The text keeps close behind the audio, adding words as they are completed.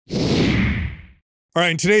All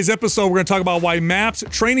right, in today's episode, we're going to talk about why MAPS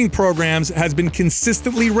training programs has been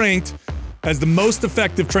consistently ranked as the most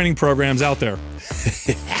effective training programs out there.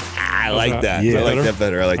 I like that. Yeah, I like that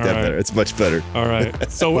better. I like that better. It's much better. All right.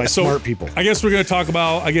 So smart people. I guess we're going to talk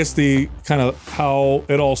about, the kind of how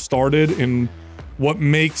it all started and what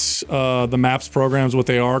makes the MAPS programs what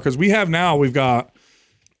they are. Because we've got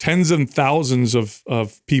tens and thousands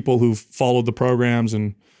of people who've followed the programs,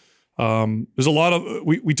 and there's a lot of,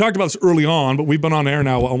 we talked about this early on, but we've been on air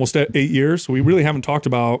now almost 8 years, so we really haven't talked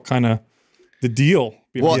about kind of the deal.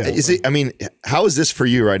 Well, how is this for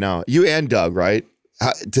you right now? You and Doug, right?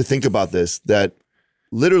 To think about this, that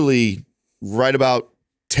literally right about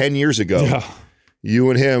 10 years ago, you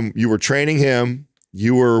and him, you were training him,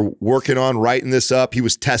 you were working on writing this up. He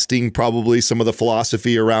was testing probably some of the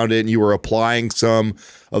philosophy around it, and you were applying some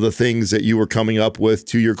of the things that you were coming up with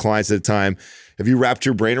to your clients at the time. Have you wrapped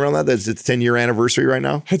your brain around that? That's its 10-year anniversary right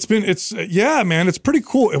now? Yeah, man, it's pretty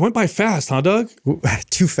cool. It went by fast, huh, Doug?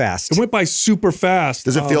 Too fast. It went by super fast.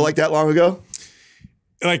 Does it feel like that long ago?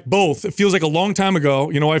 Like both. It feels like a long time ago.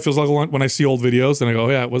 You know why it feels like when I see old videos and I go,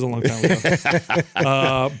 yeah, it was a long time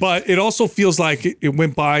ago. But it also feels like it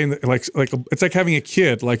went by, and it's like having a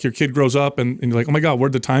kid. Like your kid grows up and you're like, oh my God,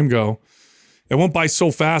 where'd the time go? It went by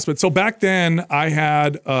so fast. But so back then I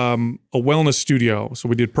had a wellness studio. So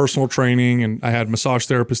we did personal training, and I had massage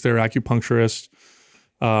therapists there, acupuncturists,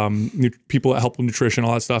 people that help with nutrition,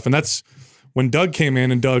 all that stuff. And that's when Doug came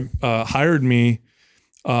in, and Doug hired me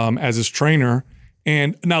as his trainer.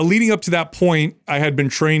 And now leading up to that point, I had been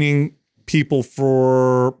training people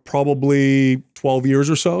for probably 12 years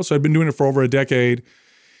or so. So I'd been doing it for over a decade.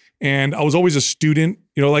 And I was always a student,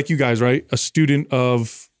 you know, like you guys, right? A student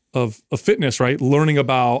of fitness, right? Learning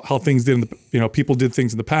about how things did, people did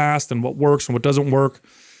things in the past and what works and what doesn't work.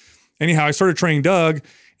 Anyhow, I started training Doug,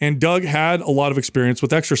 and Doug had a lot of experience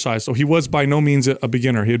with exercise. So he was by no means a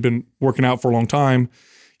beginner. He had been working out for a long time.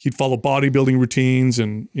 He'd follow bodybuilding routines,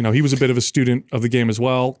 and he was a bit of a student of the game as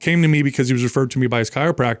well. Came to me because he was referred to me by his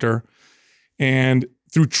chiropractor. And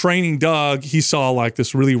through training Doug, he saw like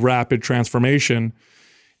this really rapid transformation.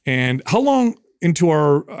 And how long into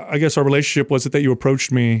our relationship was it that you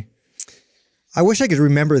approached me? I wish I could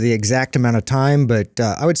remember the exact amount of time, but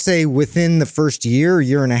I would say within the first year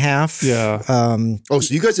and a half. Yeah. So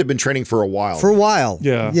you guys have been training for a while. For a while.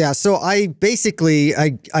 Yeah. Yeah. So I basically,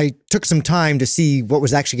 I took some time to see what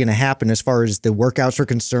was actually going to happen as far as the workouts were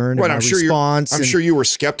concerned. Right. And I'm sure you were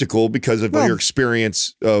skeptical because of your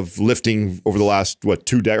experience of lifting over the last,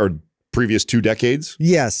 previous 2 decades?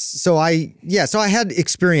 Yes. So I had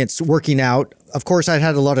experience working out. Of course, I'd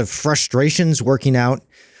had a lot of frustrations working out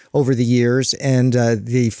over the years, and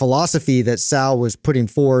the philosophy that Sal was putting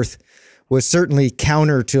forth was certainly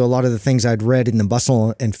counter to a lot of the things I'd read in the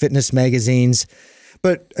muscle and fitness magazines.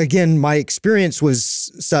 But again, my experience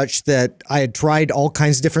was such that I had tried all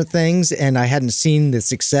kinds of different things, and I hadn't seen the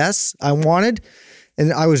success I wanted.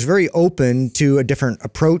 And I was very open to a different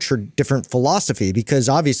approach or different philosophy, because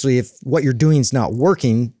obviously if what you're doing is not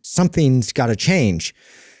working, something's got to change.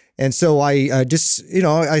 And so I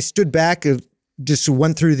I stood back, just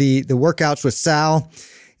went through the workouts with Sal,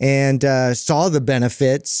 and saw the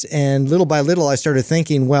benefits. And little by little, I started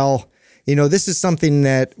thinking, well, this is something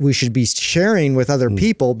that we should be sharing with other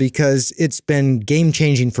people, because it's been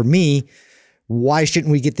game-changing for me. Why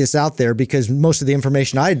shouldn't we get this out there? Because most of the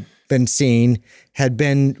information I'd been seeing had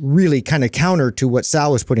been really kind of counter to what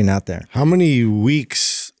Sal was putting out there. How many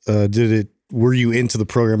weeks were you into the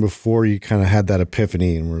program before you kind of had that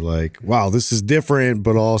epiphany and were like, wow, this is different,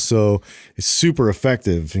 but also it's super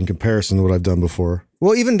effective in comparison to what I've done before?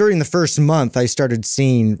 Well, even during the first month, I started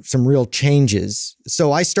seeing some real changes.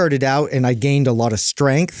 So I started out and I gained a lot of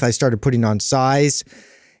strength. I started putting on size,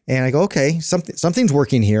 and I go, okay, something's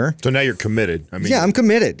working here. So now you're committed. Yeah, I'm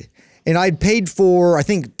committed. And I'd paid for, I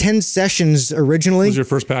think, 10 sessions originally. It was your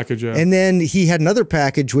first package, yeah. And then he had another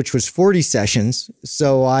package, which was 40 sessions.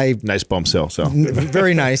 So nice bump sale. So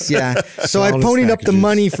very nice, yeah. So I ponied up the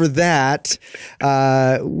money for that,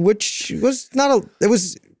 which was it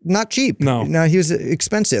was not cheap. No, he was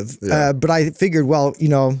expensive. Yeah. But I figured, well,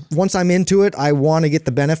 once I'm into it, I want to get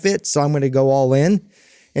the benefits, so I'm going to go all in.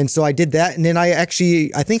 And so I did that. And then I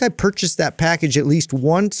think I purchased that package at least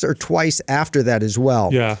once or twice after that as well.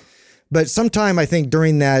 Yeah. But sometime, I think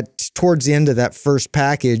during that, towards the end of that first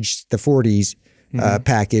package, the 40s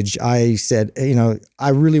package, I said, I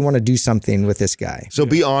really want to do something with this guy. So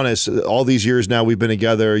be honest, all these years now we've been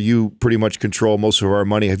together, you pretty much control most of our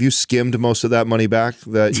money. Have you skimmed most of that money back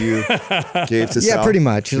that you gave to Sal? Yeah, pretty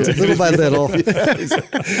much, little by little. Here's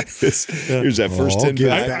that first 10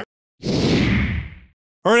 back.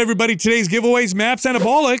 All right, everybody, today's giveaways, MAPS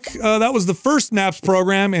Anabolic. That was the first MAPS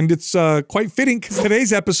program, and it's quite fitting because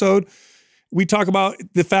today's episode, we talk about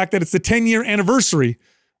the fact that it's the 10-year anniversary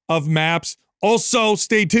of MAPS. Also,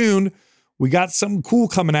 stay tuned. We got something cool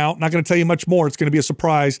coming out. Not going to tell you much more. It's going to be a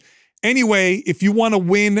surprise. Anyway, if you want to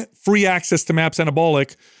win free access to MAPS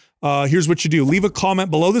Anabolic, here's what you do. Leave a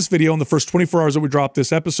comment below this video in the first 24 hours that we drop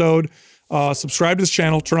this episode. Subscribe to this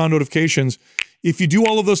channel. Turn on notifications. If you do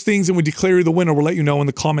all of those things and we declare you the winner, we'll let you know in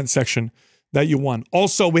the comment section that you won.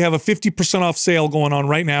 Also, we have a 50% off sale going on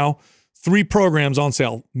right now. 3 programs on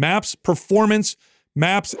sale. MAPS Performance,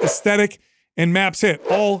 MAPS Aesthetic, and MAPS Hit.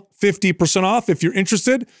 All 50% off. If you're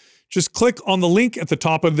interested, just click on the link at the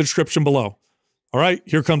top of the description below. All right,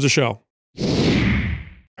 here comes the show.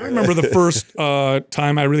 I remember the first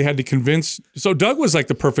time I really had to convince. So Doug was like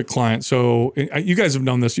the perfect client. So you guys have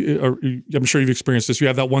known this. I'm sure you've experienced this. You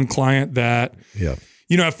have that one client that,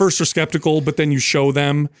 you know, at first are skeptical, but then you show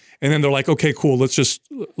them and then they're like, okay, cool. Let's just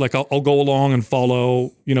like, I'll go along and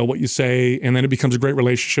follow, you know, what you say. And then it becomes a great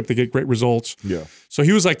relationship. They get great results. Yeah. So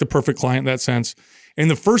he was like the perfect client in that sense. And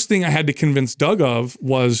the first thing I had to convince Doug of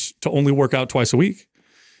was to only work out twice a week.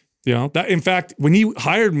 You know, that in fact, when he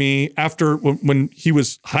hired me when he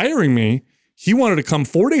was hiring me, he wanted to come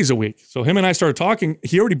 4 days a week. So him and I started talking.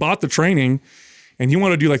 He already bought the training and he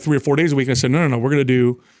wanted to do like 3 or 4 days a week. And I said, no, we're going to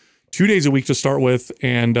do 2 days a week to start with.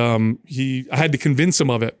 And I had to convince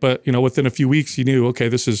him of it. But, you know, within a few weeks, he knew, okay,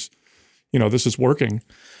 this is working.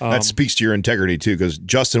 That speaks to your integrity too, because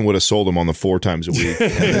Justin would have sold him on the 4 times a week.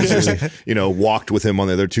 And just, you know, walked with him on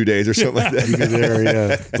the other 2 days or something like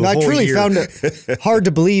that. And I truly found it hard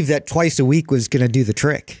to believe that twice a week was going to do the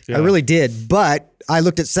trick. I really did. But I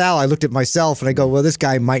looked at Sal, I looked at myself, and I go, well, this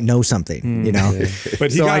guy might know something, you know.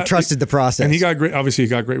 But I trusted the process. And he got great. Obviously, he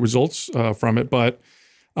got great results from it. But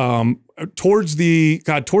towards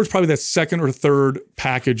probably that second or third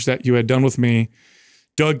package that you had done with me,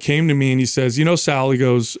 Doug came to me and he says, you know, Sal, he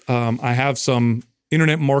goes, I have some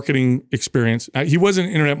internet marketing experience. He wasn't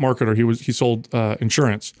an internet marketer. He sold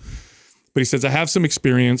insurance, but he says, I have some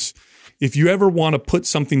experience. If you ever want to put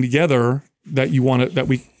something together that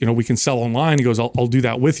we can sell online, he goes, I'll do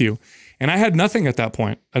that with you. And I had nothing at that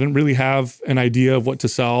point. I didn't really have an idea of what to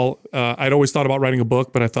sell. I'd always thought about writing a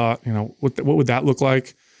book, but I thought, you know, what would that look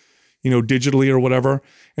like, you know, digitally or whatever.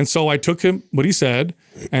 And so I took him, what he said,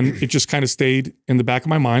 and it just kind of stayed in the back of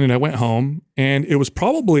my mind. And I went home and it was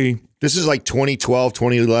probably... This is like 2012,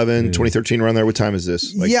 2011, 2013, around there. What time is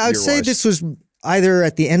this? Like I'd say this was either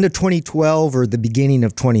at the end of 2012 or the beginning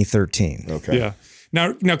of 2013. Okay. Yeah.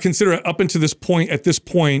 Now consider up until this point, at this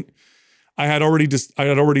point, I had already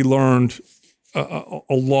learned a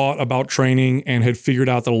lot about training and had figured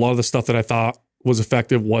out that a lot of the stuff that I thought was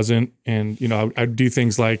effective wasn't. And, you know, I'd do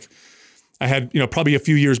things like, I had, you know, probably a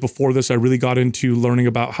few years before this, I really got into learning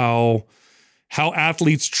about how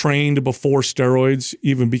athletes trained before steroids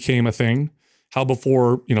even became a thing, how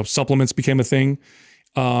before, you know, supplements became a thing.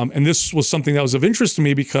 And this was something that was of interest to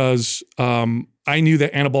me because I knew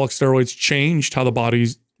that anabolic steroids changed how the body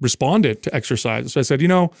responded to exercise. So I said, you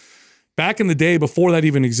know, back in the day before that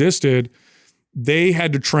even existed, they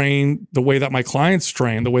had to train the way that my clients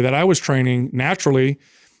trained, the way that I was training naturally.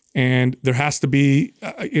 And there has to be,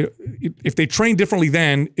 if they trained differently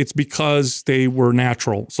then, it's because they were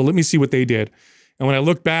natural. So let me see what they did. And when I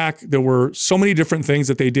look back, there were so many different things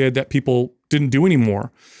that they did that people didn't do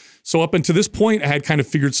anymore. So up until this point, I had kind of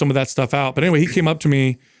figured some of that stuff out. But anyway, he came up to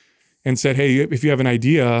me and said, hey, if you have an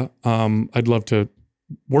idea, I'd love to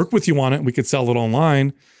work with you on it. We could sell it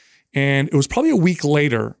online. And it was probably a week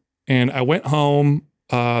later. And I went home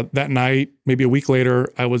that night, maybe a week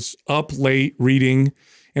later. I was up late reading.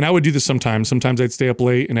 And I would do this sometimes. Sometimes I'd stay up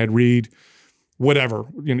late and I'd read whatever.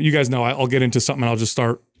 You know, you guys know I'll get into something and I'll just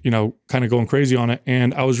start, you know, kind of going crazy on it.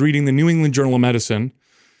 And I was reading the New England Journal of Medicine.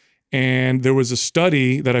 And there was a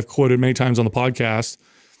study that I've quoted many times on the podcast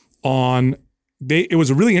on, it was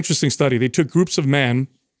a really interesting study. They took groups of men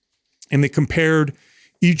and they compared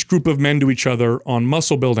each group of men to each other on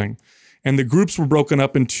muscle building. And the groups were broken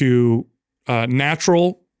up into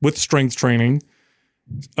natural with strength training,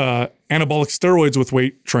 anabolic steroids with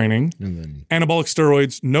weight training, anabolic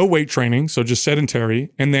steroids, no weight training, so just sedentary,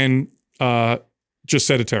 and then just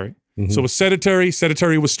sedentary. So it was sedentary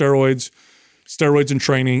with steroids, steroids and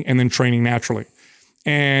training, and then training naturally.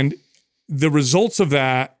 And the results of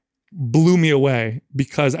that blew me away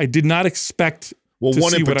because I did not expect Well,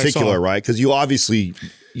 one in particular, right? Because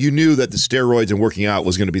you knew that the steroids and working out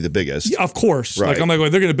was going to be the biggest. Yeah, of course. Right. Like, I'm like, well,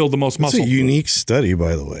 they're going to build the most muscle. It's a unique study,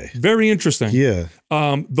 by the way. Very interesting. Yeah.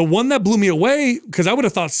 The one that blew me away, because I would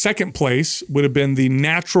have thought second place would have been the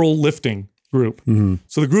natural lifting group.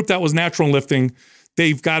 So the group that was natural lifting,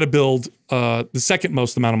 they've got to build the second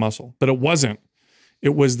most amount of muscle, but it wasn't.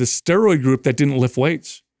 It was the steroid group that didn't lift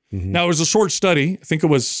weights. Now, it was a short study. I think it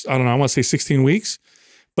was, I don't know, I want to say 16 weeks.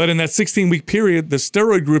 But in that 16-week period, the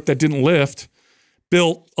steroid group that didn't lift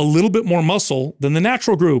built a little bit more muscle than the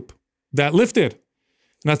natural group that lifted.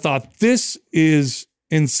 And I thought, this is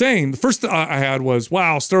insane. The first thought I had was,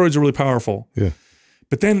 wow, steroids are really powerful. Yeah.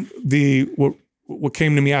 But then what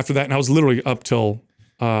came to me after that, and I was literally up till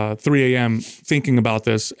 3 a.m. thinking about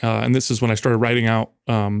this, and this is when I started writing out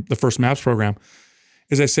the first MAPS program,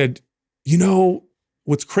 is I said, you know,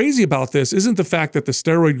 what's crazy about this isn't the fact that the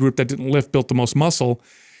steroid group that didn't lift built the most muscle.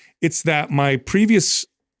 It's that my previous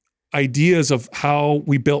ideas of how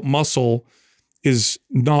we built muscle is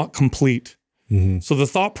not complete. So the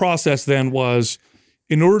thought process then was,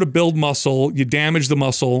 in order to build muscle, you damage the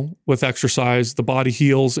muscle with exercise, the body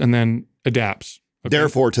heals and then adapts. Okay?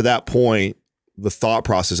 Therefore, to that point, the thought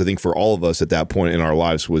process, I think for all of us at that point in our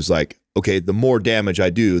lives was like, okay, the more damage I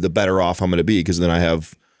do, the better off I'm going to be, because then I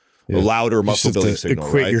have a louder muscle building signal,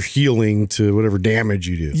 equate right? your healing to whatever damage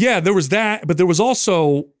you do. Yeah, there was that, but there was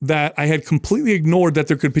also that I had completely ignored that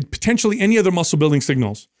there could be potentially any other muscle building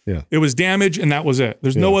signals. Yeah. It was damage and that was it.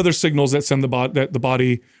 There's no other signals that send that the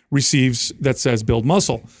body receives that says build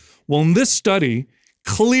muscle. Well, in this study,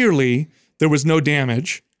 clearly there was no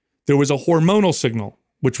damage. There was a hormonal signal,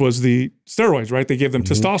 which was the steroids, right? They gave them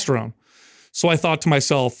testosterone. So I thought to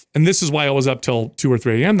myself, and this is why I was up till 2 or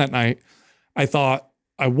 3 a.m. that night, I thought,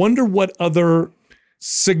 I wonder what other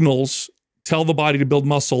signals tell the body to build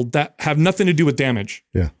muscle that have nothing to do with damage.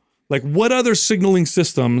 Yeah. Like, what other signaling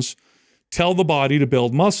systems tell the body to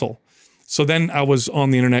build muscle? So then I was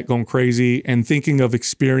on the internet going crazy and thinking of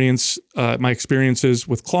my experiences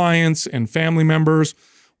with clients and family members.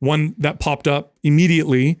 One that popped up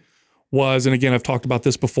immediately was, and again, I've talked about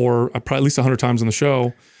this before, probably at least 100 times on the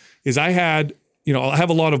show, is I have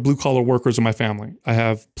a lot of blue collar workers in my family. I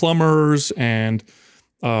have plumbers and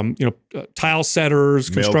tile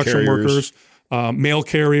setters, construction workers, mail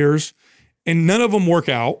carriers, and none of them work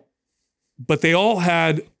out, but they all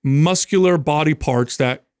had muscular body parts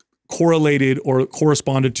that correlated or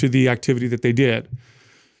corresponded to the activity that they did.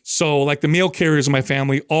 So like the mail carriers in my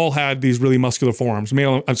family all had these really muscular forearms,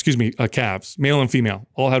 calves, male and female,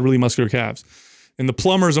 all had really muscular calves. And the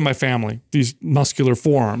plumbers in my family, these muscular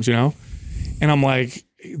forearms, and I'm like,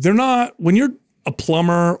 they're not, when you're a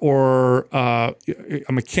plumber or a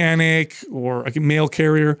mechanic or a mail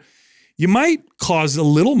carrier, you might cause a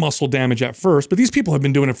little muscle damage at first, but these people have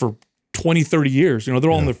been doing it for 20, 30 years. They're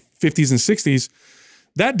all in their 50s and 60s.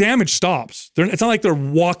 That damage stops. It's not like they're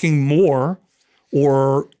walking more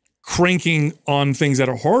or cranking on things that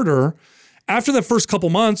are harder. After the first couple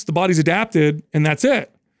months, the body's adapted and that's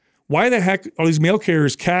it. Why the heck are these mail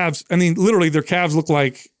carriers' calves? I mean, literally their calves look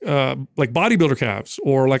like bodybuilder calves,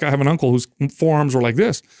 or like I have an uncle whose forearms were like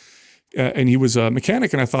this. And he was a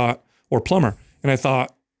mechanic or plumber. And I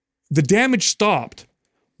thought, the damage stopped.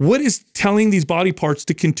 What is telling these body parts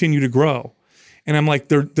to continue to grow? And I'm like,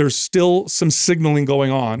 there's still some signaling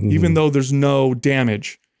going on, even though there's no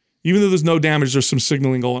damage. Even though there's no damage, there's some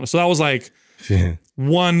signaling going on. So that was like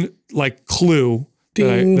one clue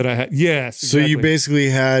that I had. Yes. So exactly. you basically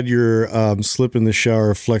had your slip in the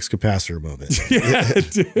shower flex capacitor moment. Yeah,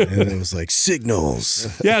 dude. And it was like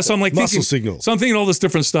signals. Yeah. So I'm like muscle signals. So I'm thinking all this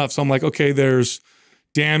different stuff. So I'm like, okay, there's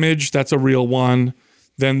damage. That's a real one.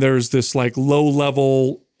 Then there's this like low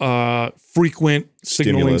level frequent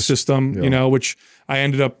signaling system, which I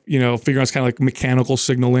ended up, figuring out it's kind of like mechanical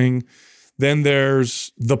signaling. Then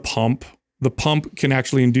there's the pump. The pump can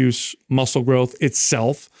actually induce muscle growth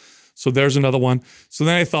itself. So there's another one. So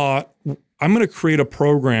then I thought, I'm going to create a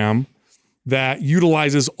program that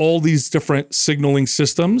utilizes all these different signaling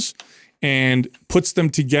systems and puts them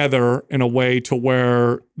together in a way to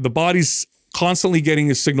where the body's constantly getting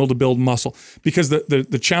a signal to build muscle. Because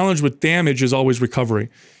the challenge with damage is always recovery.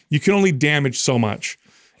 You can only damage so much.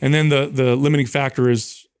 And then the limiting factor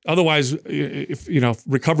is, otherwise, if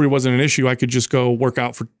recovery wasn't an issue, I could just go work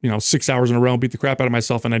out for 6 hours in a row and beat the crap out of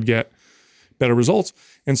myself, and I'd get better results.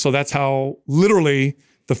 And so that's how literally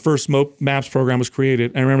the first MAPS program was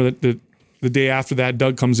created. And I remember that the day after that,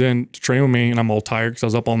 Doug comes in to train with me, and I'm all tired because I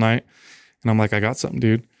was up all night. And I'm like, I got something,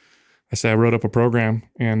 dude. I said, I wrote up a program,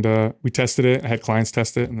 and we tested it. I had clients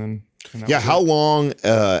test it, and then. How long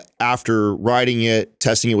after writing it,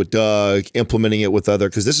 testing it with Doug, implementing it with other?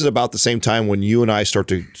 Because this is about the same time when you and I start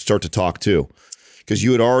to talk too. because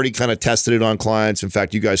you had already kind of tested it on clients. In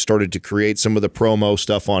fact, you guys started to create some of the promo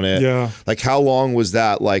stuff on it. Yeah. Like how long was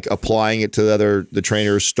that, like applying it to the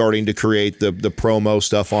trainers, starting to create the promo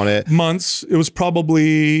stuff on it? Months. It was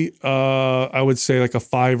probably, I would say like a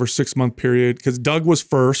 5 or 6 month period, because Doug was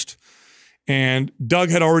first. And Doug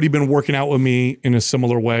had already been working out with me in a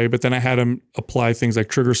similar way, but then I had him apply things like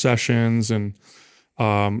trigger sessions, and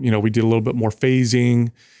we did a little bit more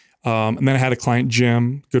phasing. And then I had a client,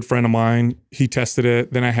 Jim, good friend of mine. He tested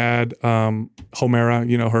it. Then I had Homera,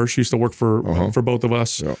 you know her. She used to work for both of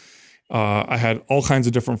us. Yeah. I had all kinds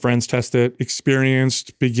of different friends test it,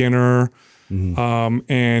 experienced, beginner,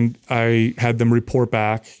 and I had them report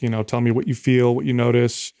back. Tell me what you feel, what you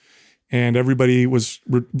notice. And everybody was,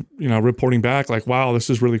 reporting back like, wow, this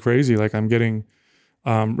is really crazy. Like I'm getting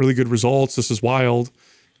really good results. This is wild.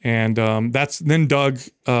 And then Doug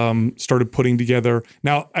started putting together.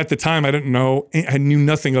 Now, at the time, I knew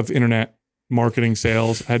nothing of internet marketing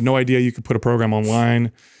sales. I had no idea you could put a program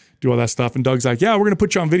online, do all that stuff. And Doug's like, yeah, we're going to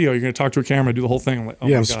put you on video. You're going to talk to a camera, do the whole thing. I'm like, oh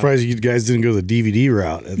yeah, my I'm God. surprised you guys didn't go the DVD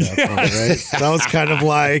route at that point, right? That was kind of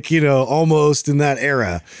like, almost in that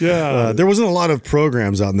era. Yeah. There wasn't a lot of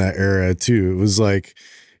programs out in that era, too. It was like,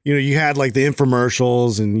 you had like the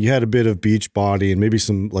infomercials, and you had a bit of Beachbody and maybe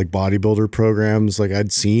some like bodybuilder programs like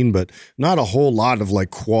I'd seen, but not a whole lot of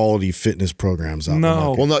like quality fitness programs out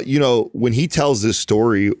there. Well, no, when he tells this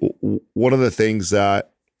story, one of the things that,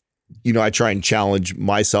 I try and challenge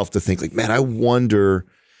myself to think like, man, I wonder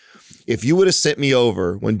if you would have sent me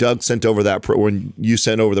over when Doug sent over when you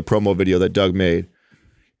sent over the promo video that Doug made,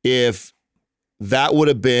 if that would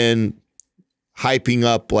have been hyping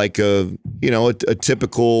up like a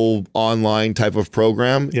typical online type of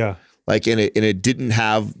program. Yeah. Like, and it didn't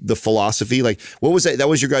have the philosophy. Like, what was that? That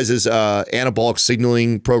was your guys' anabolic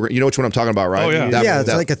signaling program. You know which one I'm talking about, right? Oh, yeah. It's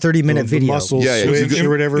like a 30-minute video. Muscle Yeah, switch or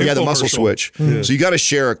whatever. Yeah, the muscle switch. Yeah. So you got to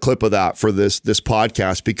share a clip of that for this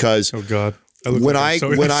podcast, because Oh God. I look when like I'm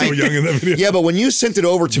so young in that video. yeah, but when you sent it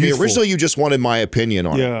over to me, Youthful. originally you just wanted my opinion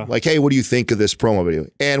on Yeah. it. Like, hey, what do you think of this promo video?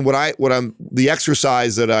 And the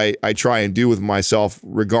exercise that I try and do with myself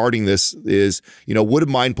regarding this is, would a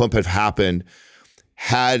mind pump have happened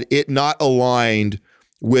had it not aligned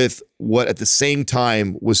with what at the same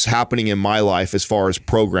time was happening in my life as far as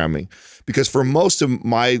programming? Because for most of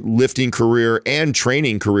my lifting career and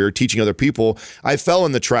training career, teaching other people, I fell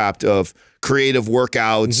in the trap of creative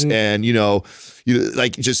workouts and,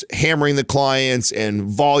 like just hammering the clients and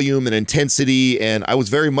volume and intensity. And I was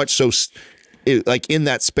very much so like in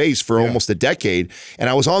that space for almost a decade. And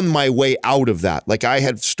I was on my way out of that. Like I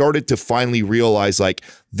had started to finally realize like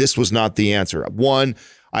this was not the answer. One,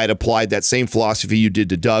 I had applied that same philosophy you did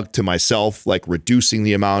to Doug to myself, like reducing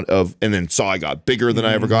the amount of, and then saw I got bigger than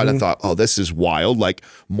I ever got. And I thought, oh, this is wild. Like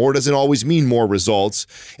more doesn't always mean more results.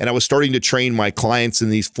 And I was starting to train my clients in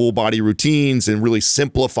these full body routines and really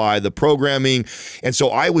simplify the programming. And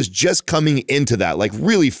so I was just coming into that, like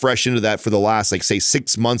really fresh into that for the last, like say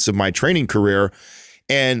 6 months of my training career.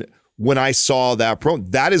 And when I saw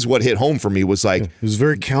that is what hit home for me, was like, It was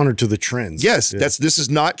very counter to the trends. yes, this is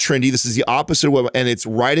not trendy. This is the opposite of what, and it's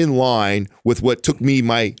right in line with what took me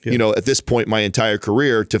at this point, my entire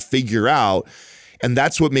career to figure out. And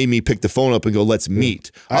that's what made me pick the phone up and go, let's meet.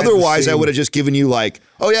 Otherwise, I would have just given you like,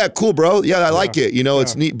 oh yeah, cool, bro. Yeah, I like it.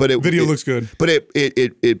 It's neat, but Video looks good. But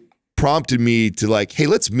it prompted me to like, hey,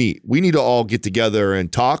 let's meet. We need to all get together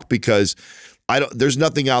and talk, because there's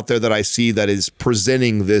nothing out there that I see that is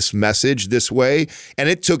presenting this message this way.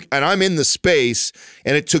 And I'm in the space,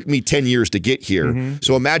 and it took me 10 years to get here.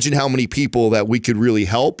 So imagine how many people that we could really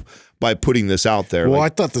help by putting this out there. Well, I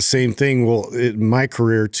thought the same thing. Well, my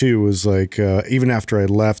career too was like, even after I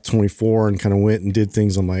left 24 and kind of went and did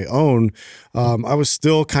things on my own, I was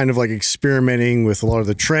still kind of like experimenting with a lot of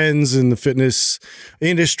the trends in the fitness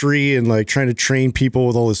industry, and like trying to train people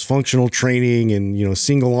with all this functional training and,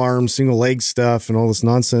 single arm, single leg stuff and all this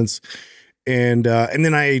nonsense. And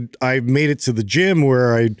then I made it to the gym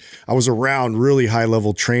where I was around really high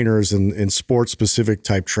level trainers and sports specific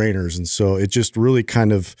type trainers. And so it just really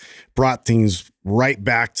kind of brought things right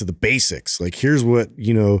back to the basics. Like, here's what,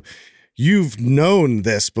 you've known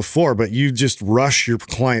this before, but you just rush your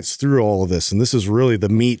clients through all of this. And this is really the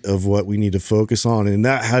meat of what we need to focus on. And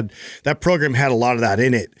that program had a lot of that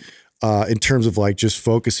in it. In terms of like just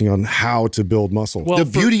focusing on how to build muscle. Well,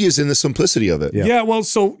 the beauty is in the simplicity of it. Yeah. Well,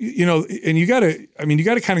 so, and you got to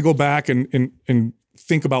kind of go back and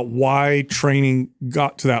think about why training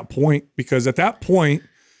got to that point, because at that point,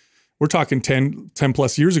 we're talking 10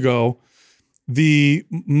 plus years ago, the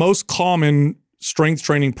most common strength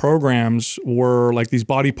training programs were like these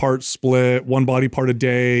body part split, one body part a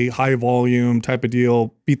day, high volume type of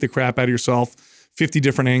deal, beat the crap out of yourself, 50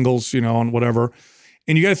 different angles, you know, on whatever.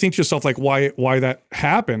 And you got to think to yourself, like, why that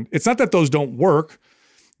happened. It's not that those don't work.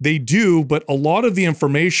 They do, but a lot of the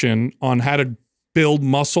information on how to build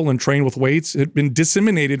muscle and train with weights had been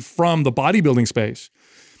disseminated from the bodybuilding space.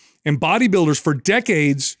 And bodybuilders for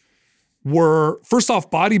decades were, first off,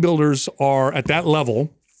 bodybuilders are at that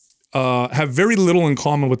level, have very little in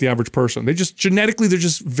common with the average person. They just genetically, they're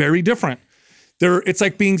just very different. It's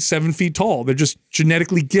like being 7 feet tall. They're just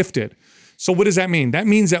genetically gifted. So what does that mean? That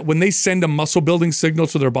means that when they send a muscle building signal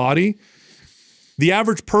to their body, the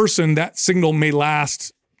average person, that signal may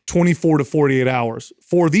last 24 to 48 hours.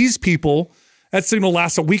 For these people, that signal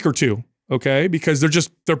lasts a week or two, okay? Because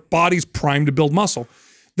their body's primed to build muscle.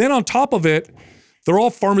 Then on top of it, they're all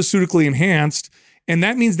pharmaceutically enhanced, and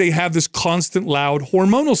that means they have this constant loud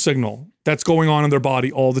hormonal signal that's going on in their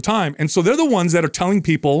body all the time. And so they're the ones that are telling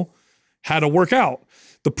people how to work out.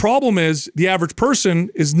 The problem is the average person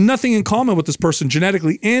is nothing in common with this person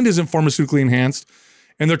genetically and isn't pharmaceutically enhanced,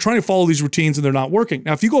 and they're trying to follow these routines and they're not working.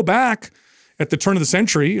 Now, if you go back at the turn of the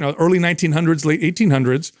century, you know, early 1900s, late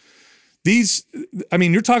 1800s, I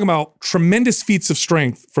mean, you're talking about tremendous feats of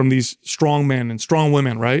strength from these strong men and strong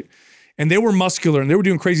women, right? And they were muscular and they were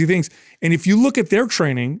doing crazy things. And if you look at their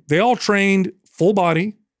training, they all trained full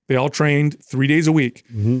body. They all trained 3 days a week.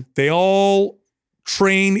 Mm-hmm. They all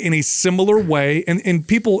train in a similar way. And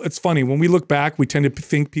people, it's funny, when we look back, we tend to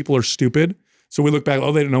think people are stupid. So we look back,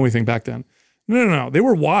 oh, they didn't know anything back then. No. They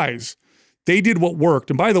were wise. They did what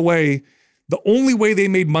worked. And by the way, the only way they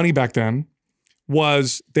made money back then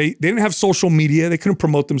was they didn't have social media. They couldn't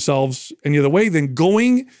promote themselves any other way than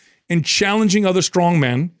going and challenging other strong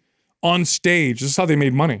men on stage. This is how they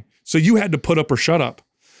made money. So you had to put up or shut up.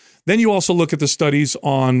 Then you also look at the studies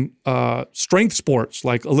on strength sports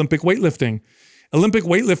like Olympic weightlifting. Olympic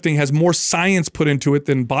weightlifting has more science put into it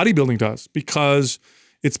than bodybuilding does because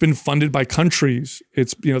it's been funded by countries.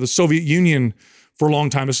 It's, you know, the Soviet Union for a long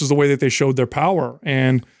time. This is the way that they showed their power.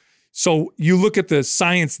 And so you look at the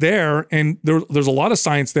science there, and there's a lot of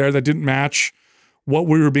science there that didn't match what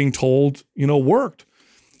we were being told, you know, worked.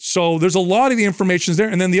 So there's a lot of the information there.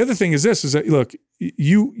 And then the other thing is this, is that, look,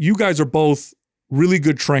 you guys are both really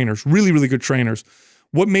good trainers, really, really good trainers.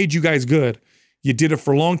 What made you guys good? You did it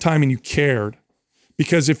for a long time and you cared.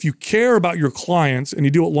 Because if you care about your clients and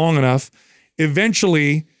you do it long enough,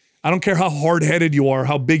 eventually, I don't care how hard-headed you are,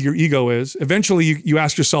 how big your ego is, eventually you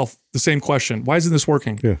ask yourself the same question. Why isn't this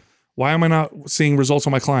working? Yeah. Why am I not seeing results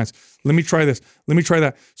on my clients? Let me try this. Let me try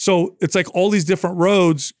that. So it's like all these different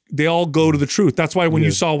roads, they all go to the truth. That's why when you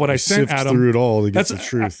saw what I sent, Adam, through it all to get the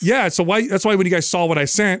truth. Yeah. So that's why when you guys saw what I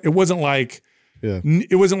sent, it wasn't like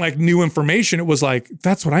new information. It was like,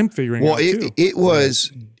 that's what I'm figuring out too. It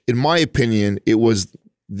was, in my opinion, it was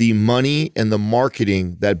the money and the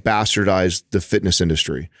marketing that bastardized the fitness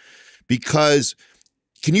industry. Because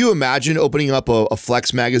can you imagine opening up a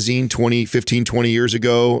Flex magazine 15, 20 years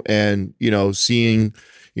ago and, you know, seeing,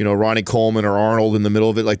 you know, Ronnie Coleman or Arnold in the middle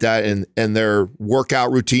of it like that, and their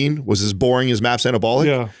workout routine was as boring as MAPS Anabolic?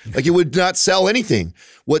 Yeah. Like, it would not sell anything.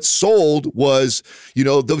 What sold was, you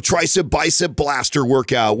know, the tricep bicep blaster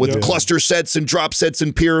workout with cluster sets and drop sets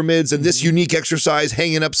and pyramids and this unique exercise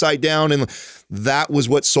hanging upside down. And that was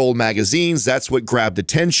what sold magazines. That's what grabbed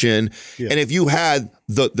attention. Yeah. And if you had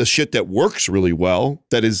the shit that works really well,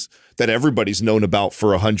 that everybody's known about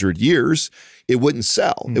for 100 years, it wouldn't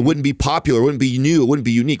sell. It wouldn't be popular. It wouldn't be new. It wouldn't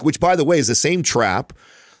be unique, which, by the way, is the same trap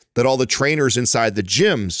that all the trainers inside the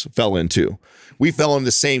gyms fell into. We fell into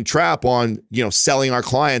the same trap on, you know, selling our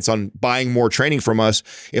clients on buying more training from us.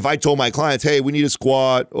 If I told my clients, hey, we need a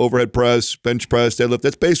squat, overhead press, bench press, deadlift,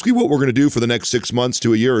 that's basically what we're going to do for the next 6 months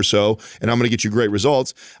to a year or so, and I'm going to get you great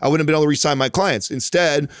results, I wouldn't have been able to re-sign my clients.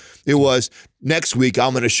 Instead, it was, next week,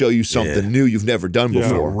 I'm going to show you something new you've never done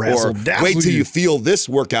before. Or wait till you feel this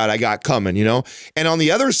workout I got coming, you know? And on the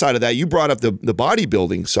other side of that, you brought up the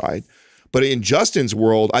bodybuilding side. But in Justin's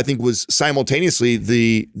world, I think was simultaneously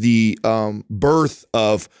the birth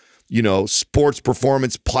of, you know, sports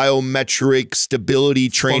performance, plyometric, stability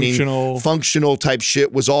training, functional type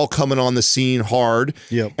shit was all coming on the scene hard.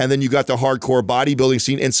 Yep. And then you got the hardcore bodybuilding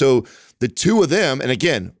scene. And so the two of them, and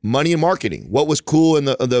again, money and marketing. What was cool in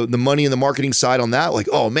the money and the marketing side on that? Like,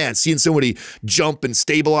 oh man, seeing somebody jump and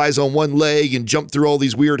stabilize on one leg and jump through all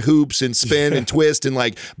these weird hoops and spin and twist and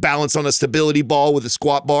like balance on a stability ball with a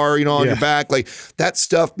squat bar, you know, on your back. Like, that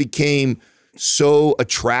stuff became so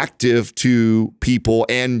attractive to people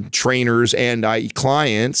and trainers and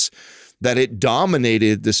clients that it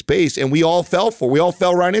dominated the space, and we all fell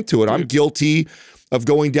right into it. I'm guilty of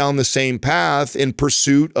going down the same path in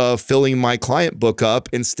pursuit of filling my client book up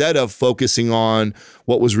instead of focusing on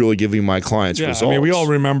what was really giving my clients results. I mean, we all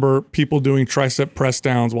remember people doing tricep press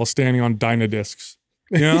downs while standing on Dynadiscs.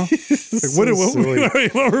 You know,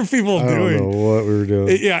 like what were people doing? I don't know what we were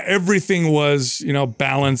doing. Yeah, everything was, you know,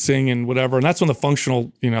 balancing and whatever. And that's when the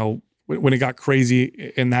functional, you know, when it got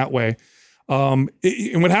crazy in that way. And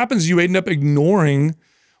what happens, you end up ignoring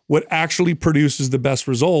what actually produces the best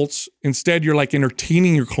results. Instead, you're like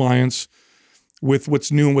entertaining your clients with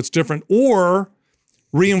what's new and what's different, or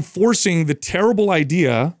reinforcing the terrible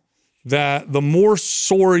idea that the more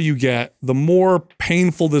sore you get, the more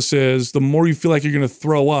painful this is, the more you feel like you're going to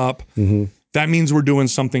throw up, that means we're doing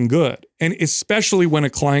something good. And especially when a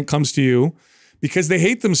client comes to you because they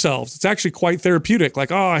hate themselves. It's actually quite therapeutic.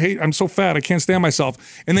 Like, oh, I'm so fat, I can't stand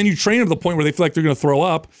myself. And then you train them to the point where they feel like they're going to throw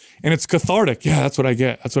up, and it's cathartic. Yeah, that's what I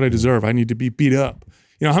get. That's what I deserve. I need to be beat up.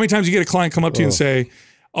 You know, how many times you get a client come up to you and say,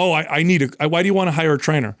 oh, why do you want to hire a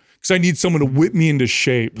trainer? Because I need someone to whip me into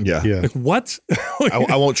shape. Yeah. Like, what?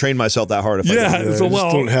 I won't train myself that hard if I so I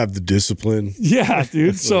just don't have the discipline. Yeah,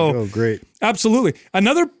 dude. So, oh, great. Absolutely.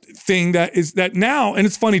 Another thing that is that now, and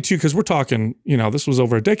it's funny too, because we're talking, you know, this was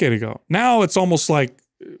over a decade ago. Now it's almost like,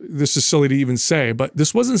 this is silly to even say, but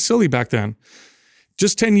this wasn't silly back then.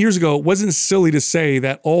 Just 10 years ago, it wasn't silly to say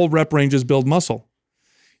that all rep ranges build muscle.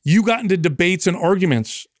 You got into debates and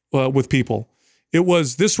arguments with people. It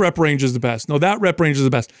was, this rep range is the best. No, that rep range is the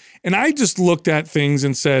best. And I just looked at things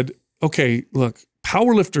and said, okay, look,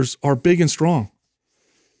 powerlifters are big and strong.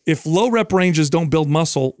 If low rep ranges don't build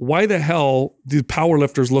muscle, why the hell do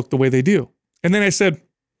powerlifters look the way they do? And then I said,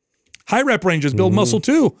 high rep ranges build muscle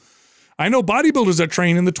too. I know bodybuilders that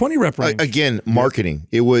train in the 20 rep range. Again, marketing.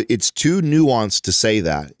 It's too nuanced to say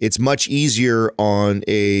that. It's much easier on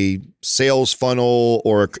a sales funnel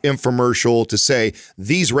or an infomercial to say,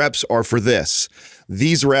 these reps are for this.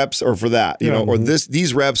 These reps are for that, you know, or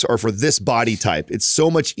these reps are for this body type. It's so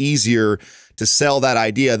much easier to sell that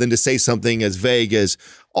idea than to say something as vague as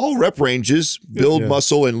all rep ranges build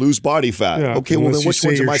muscle and lose body fat. Yeah. Okay, well then which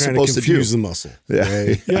ones am I supposed to do? Confuse the muscle.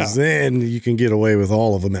 Right? Then you can get away with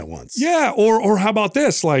all of them at once. Yeah, or how about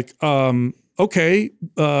this? Like, okay,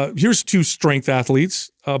 here's two strength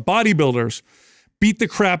athletes, bodybuilders, beat the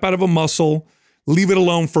crap out of a muscle, leave it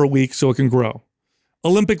alone for a week so it can grow.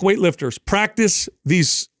 Olympic weightlifters, practice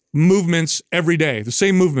these movements every day, the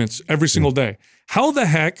same movements every single day. How the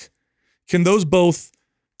heck can those both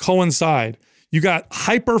coincide? You got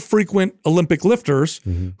hyper-frequent Olympic lifters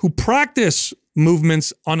who practice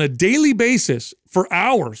movements on a daily basis for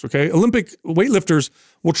hours, okay? Olympic weightlifters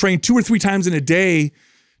will train 2 or 3 times in a day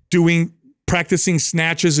practicing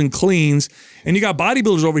snatches and cleans. And you got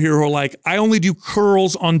bodybuilders over here who are like, I only do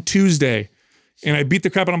curls on Tuesday, and I beat the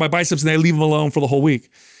crap out of my biceps and I leave them alone for the whole week.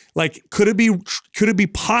 Like, could it be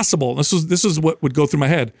possible? This is what would go through my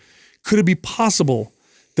head. Could it be possible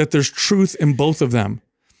that there's truth in both of them?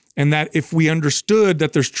 And that if we understood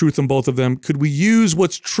that there's truth in both of them, could we use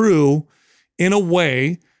what's true in a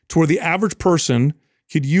way to where the average person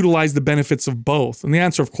could utilize the benefits of both? And the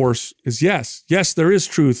answer, of course, is yes. Yes, there is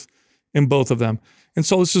truth in both of them. And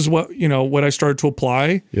so this is what, you know, what I started to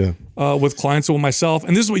apply with clients and with myself.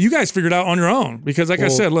 And this is what you guys figured out on your own. Because like I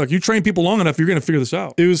said, look, you train people long enough, you're going to figure this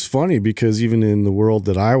out. It was funny because even in the world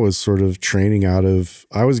that I was sort of training out of,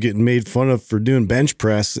 I was getting made fun of for doing bench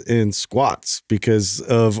press and squats because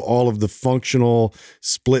of all of the functional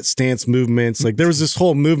split stance movements. Like there was this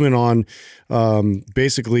whole movement on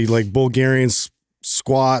basically like Bulgarian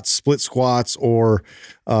squats, split squats, or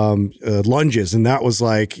lunges. And that was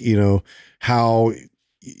like, you know, how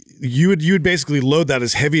you would basically load that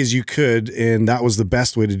as heavy as you could, and that was the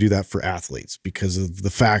best way to do that for athletes because of the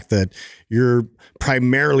fact that you're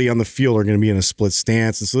primarily on the field are going to be in a split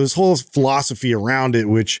stance. And so this whole philosophy around it,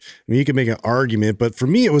 which I mean, you can make an argument, but for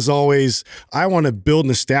me, it was always, I want to build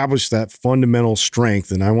and establish that fundamental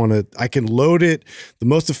strength. And I can load it the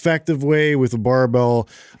most effective way with a barbell.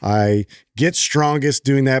 I get strongest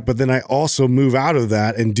doing that, but then I also move out of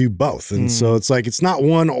that and do both. And so it's like, it's not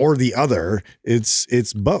one or the other.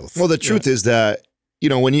 It's both. Well, the truth is that, you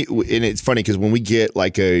know, and it's funny because when we get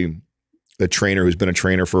like a trainer who's been a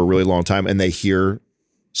trainer for a really long time and they hear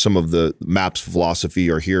some of the MAPS philosophy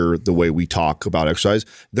or hear the way we talk about exercise,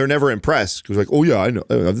 they're never impressed because like, oh yeah, I know,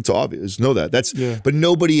 it's obvious, know that. But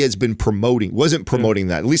nobody has been wasn't promoting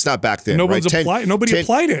that, at least not back then. Nobody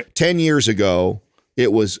applied it. 10 years ago,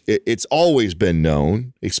 it's always been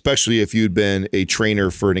known, especially if you'd been a trainer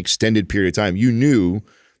for an extended period of time, you knew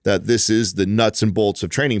that this is the nuts and bolts of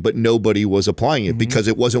training, but nobody was applying it because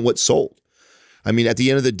it wasn't what sold. I mean, at the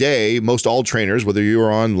end of the day, most all trainers, whether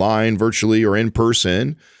you're online, virtually, or in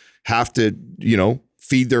person, have to, you know,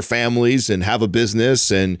 feed their families and have a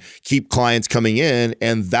business and keep clients coming in.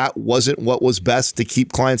 And that wasn't what was best to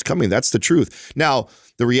keep clients coming. That's the truth. Now,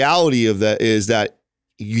 the reality of that is that,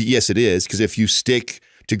 yes, it is, because if you stick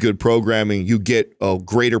to good programming, you get a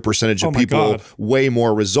greater percentage of people, way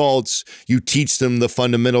more results. You teach them the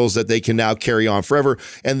fundamentals that they can now carry on forever.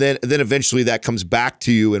 And then eventually that comes back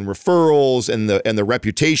to you in referrals and the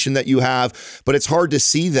reputation that you have. But it's hard to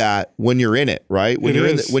see that when you're in it, right? When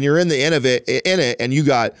you're in the end of it, and you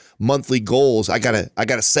got monthly goals. I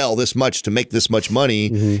gotta sell this much to make this much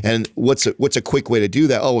money. And what's a quick way to do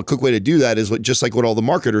that? Oh, a quick way to do that is just like what all the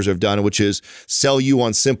marketers have done, which is sell you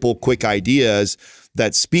on simple, quick ideas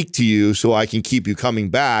that speak to you so I can keep you coming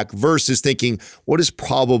back, versus thinking what is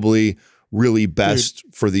probably really best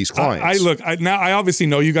for these clients. I obviously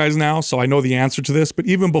know you guys now, so I know the answer to this, but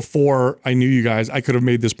even before I knew you guys, I could have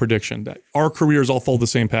made this prediction that our careers all follow the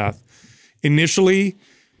same path. Initially,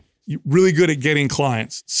 you're really good at getting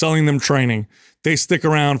clients, selling them training. They stick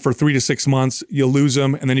around for 3 to 6 months, you lose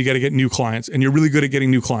them, and then you got to get new clients, and you're really good at getting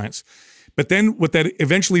new clients. But then what that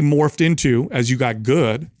eventually morphed into, as you got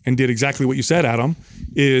good and did exactly what you said, Adam,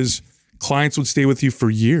 is clients would stay with you for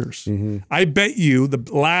years. I bet you the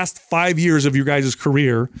last 5 years of your guys'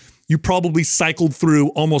 career, you probably cycled through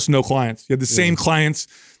almost no clients. You had the same clients.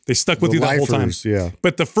 They stuck with you the whole time.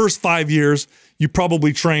 But the first 5 years, you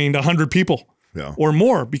probably trained 100 people or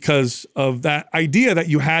more, because of that idea that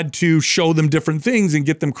you had to show them different things and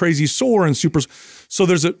get them crazy sore and super. So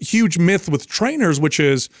there's a huge myth with trainers, which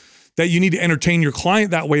is that you need to entertain your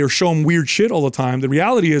client that way or show them weird shit all the time. The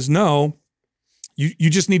reality is, no, you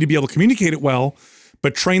just need to be able to communicate it well,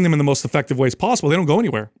 but train them in the most effective ways possible. They don't go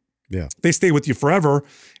anywhere. They stay with you forever,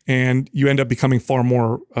 and you end up becoming far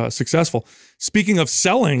more successful. Speaking of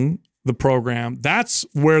selling the program, that's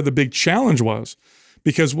where the big challenge was,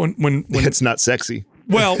 because when it's not sexy.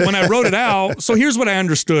 Well, when I wrote it out, so here's what I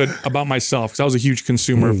understood about myself, because I was a huge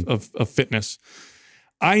consumer of fitness.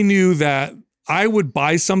 I knew that I would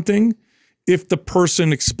buy something if the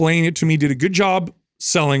person explaining it to me did a good job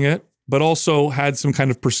selling it, but also had some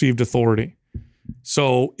kind of perceived authority.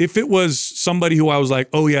 So if it was somebody who I was like,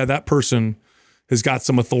 oh yeah, that person has got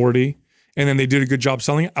some authority, and then they did a good job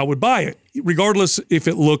selling it, I would buy it. Regardless if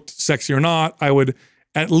it looked sexy or not, I would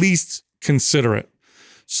at least consider it.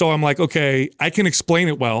 So I'm like, okay, I can explain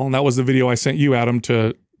it well. And that was the video I sent you, Adam,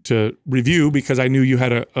 to review, because I knew you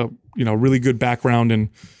had a really good background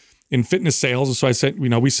in fitness sales. And so I sent,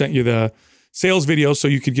 we sent you the sales video so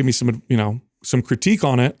you could give me some critique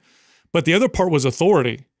on it. But the other part was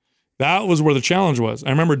authority. That was where the challenge was. I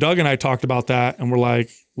remember Doug and I talked about that, and we're like,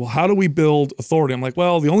 well, how do we build authority? I'm like,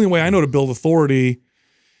 well, the only way I know to build authority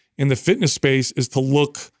in the fitness space is to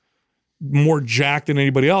look more jacked than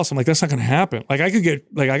anybody else. I'm like, that's not going to happen. Like,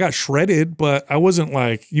 I got shredded, but I wasn't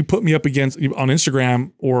like, you put me up against on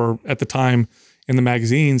Instagram or at the time in the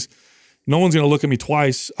magazines, no one's going to look at me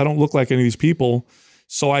twice. I don't look like any of these people.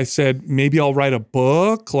 So I said, maybe I'll write a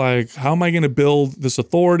book. Like, how am I going to build this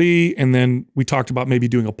authority? And then we talked about maybe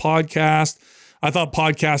doing a podcast. I thought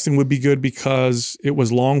podcasting would be good because it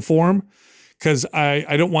was long form, because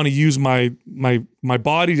I don't want to use my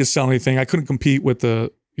body to sell anything. I couldn't compete with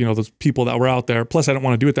the those people that were out there. Plus, I don't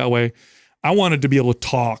want to do it that way. I wanted to be able to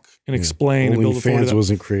talk and explain and build authority. OnlyFans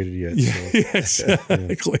wasn't created yet. So.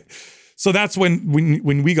 Exactly. So that's when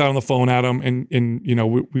we got on the phone, Adam, and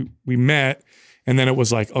we met, and then it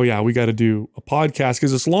was like, oh yeah, we got to do a podcast,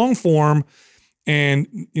 because it's long form, and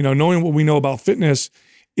knowing what we know about fitness,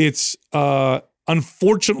 it's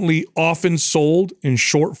unfortunately often sold in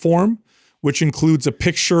short form, which includes a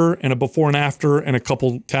picture and a before and after and a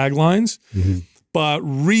couple taglines. But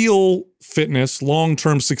real fitness,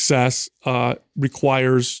 long-term success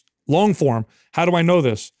requires long form. How do I know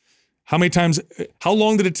this? How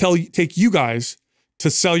long did it take you guys to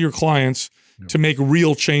sell your clients to make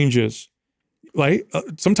real changes? Right?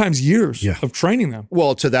 Sometimes years of training them.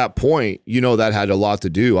 Well, to that point, that had a lot to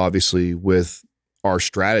do, obviously, with our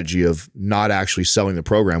strategy of not actually selling the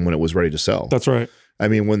program when it was ready to sell. That's right. I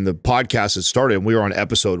mean, when the podcast had started and we were on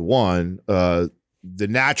episode 1, the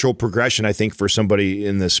natural progression, I think, for somebody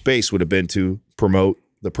in this space would have been to promote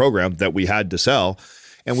the program that we had to sell.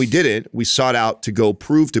 And we did it. We sought out to go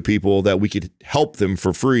prove to people that we could help them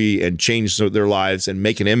for free and change their lives and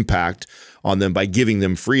make an impact on them by giving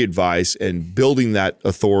them free advice and building that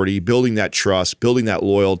authority, building that trust, building that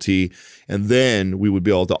loyalty. And then we would be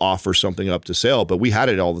able to offer something up to sale. But we had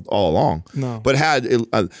it all along. But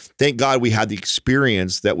thank God we had the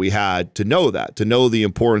experience that we had to know the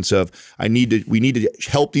importance of, we need to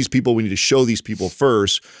help these people. We need to show these people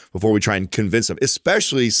first before we try and convince them,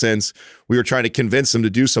 especially since we were trying to convince them to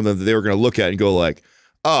do something that they were going to look at and go like,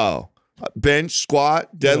 Oh, bench,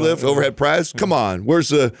 squat, deadlift, overhead press. Come on, where's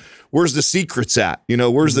the secrets at? You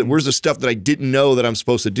know, where's the stuff that I didn't know that I'm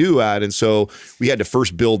supposed to do at? And so we had to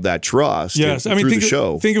first build that trust. Yes, I mean, through the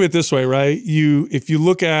show. Think of it this way, right? If you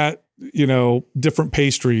look at different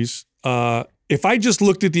pastries. If I just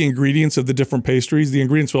looked at the ingredients of the different pastries, the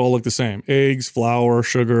ingredients would all look the same: eggs, flour,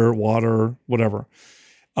 sugar, water, whatever.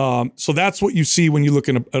 So that's what you see when you look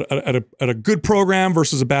at a good program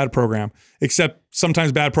versus a bad program, except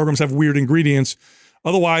sometimes bad programs have weird ingredients.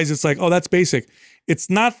 Otherwise, it's like, oh, that's basic. It's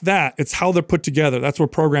not that. It's how they're put together. That's where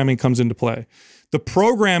programming comes into play. The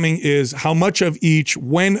programming is how much of each,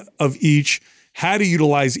 when of each, how to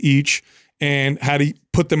utilize each, and how to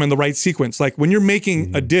put them in the right sequence. Like when you're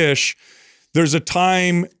making a dish, there's a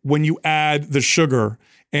time when you add the sugar,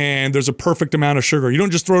 and there's a perfect amount of sugar. You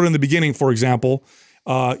don't just throw it in the beginning, for example.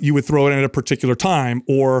 You would throw it in at a particular time,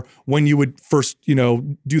 or when you would first,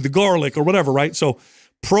 do the garlic or whatever, right? So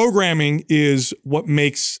programming is what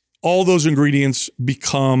makes all those ingredients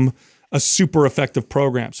become a super effective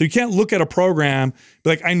program. So you can't look at a program, be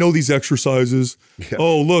like, I know these exercises. Yeah.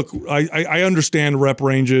 Oh, look, I understand rep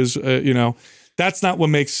ranges, That's not what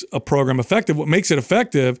makes a program effective. What makes it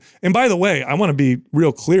effective, and by the way, I want to be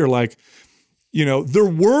real clear, there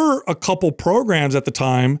were a couple programs at the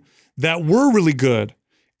time that were really good,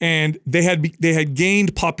 and they had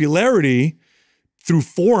gained popularity through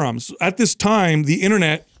forums. At this time, the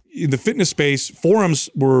internet, in the fitness space, forums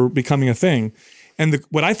were becoming a thing. And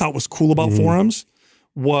what I thought was cool about forums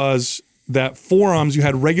was that forums, you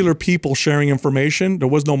had regular people sharing information. There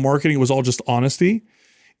was no marketing. It was all just honesty.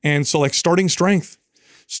 And so like Starting Strength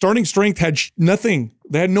had nothing.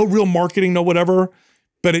 They had no real marketing, no whatever,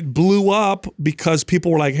 but it blew up because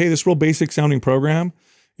people were like, hey, this real basic sounding program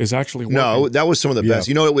is actually working. No, that was some of the best.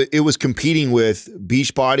 It was competing with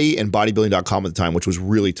Beachbody and bodybuilding.com at the time, which was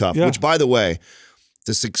really tough. Yeah. Which, by the way,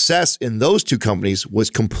 the success in those two companies was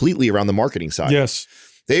completely around the marketing side. Yes.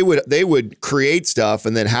 They would create stuff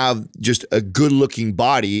and then have just a good looking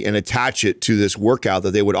body and attach it to this workout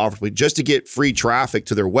that they would offer just to get free traffic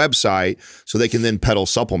to their website so they can then peddle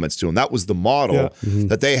supplements to them. That was the model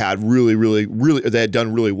that they had they had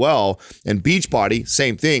done really well. And Beachbody,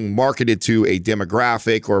 same thing, marketed to a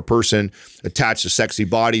demographic or a person, attached a sexy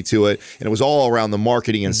body to it. And it was all around the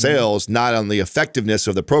marketing and sales, not on the effectiveness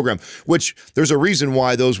of the program, which there's a reason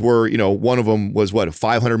why those were, one of them was what, a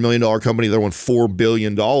 $500 million company, the other one $4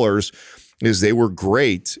 billion. Is they were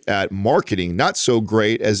great at marketing, not so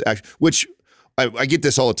great as which I get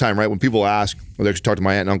this all the time, right? When people ask, I actually talked to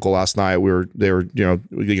my aunt and uncle last night. We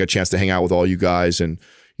got a chance to hang out with all you guys and,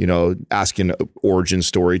 asking origin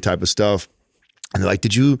story type of stuff. And they're like,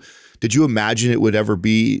 did you imagine it would ever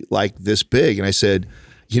be like this big? And I said,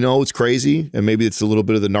 it's crazy. And maybe it's a little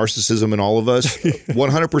bit of the narcissism in all of us.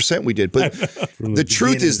 100% we did. But the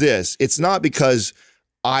truth is this, it's not because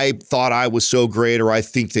I thought I was so great, or I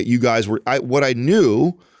think that you guys were. What I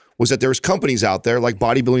knew was that there's companies out there like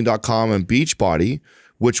bodybuilding.com and Beachbody,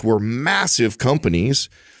 which were massive companies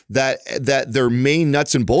that their main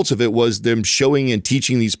nuts and bolts of it was them showing and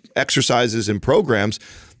teaching these exercises and programs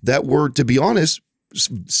that were, to be honest,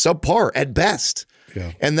 subpar at best.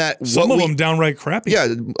 Yeah. And that some of them downright crappy.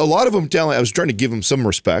 Yeah, a lot of them downright. I was trying to give them some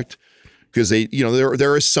respect. Because they,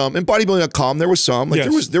 there is some, and bodybuilding.com, there was some, like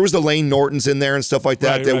there was the Lane Nortons in there and stuff like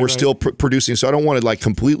that that were still producing. So I don't want to like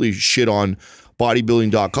completely shit on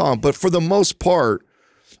bodybuilding.com, but for the most part,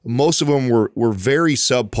 most of them were very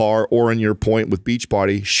subpar, or in your point with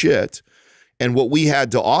Beachbody, shit. And what we had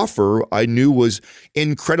to offer, I knew was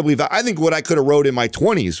incredibly valuable. I think what I could have wrote in my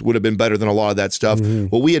 20s would have been better than a lot of that stuff.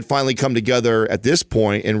 What we had finally come together at this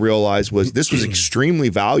point and realized was this was extremely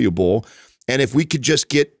valuable. And if we could just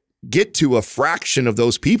get to a fraction of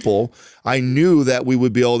those people, I knew that we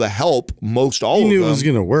would be able to help most all of them. You knew it was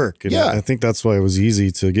going to work. And I think that's why it was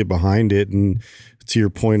easy to get behind it. And to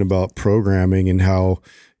your point about programming and how,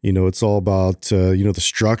 it's all about, the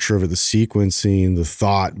structure of it, the sequencing, the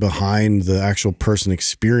thought behind the actual person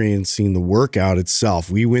experiencing the workout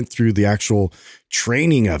itself. We went through the actual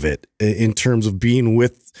training of it in terms of being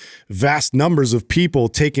with vast numbers of people,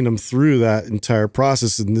 taking them through that entire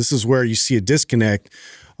process. And this is where you see a disconnect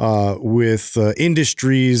with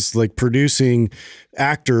industries like producing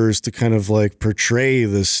actors to kind of like portray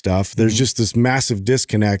this stuff. There's just this massive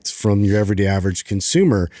disconnect from your everyday average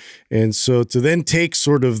consumer. And so to then take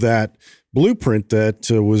sort of that blueprint that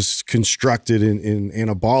was constructed in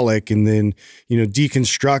anabolic, and then, you know,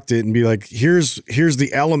 deconstruct it and be like, here's the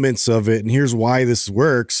elements of it, and here's why this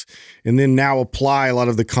works. And then now apply a lot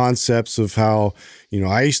of the concepts of how, you know,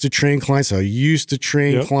 I used to train clients, how I used to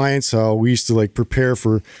train clients, how we used to like prepare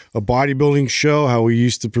for a bodybuilding show, how we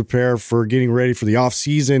used to prepare for getting ready for the off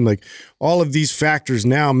season. Like all of these factors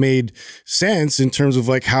now made sense in terms of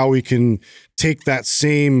like how we can take that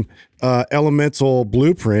same elemental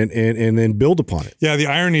blueprint and then build upon it. Yeah, the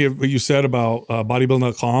irony of what you said about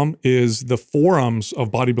bodybuilding.com is the forums of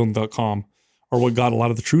bodybuilding.com are what got a lot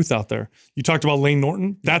of the truth out there. You talked about Lane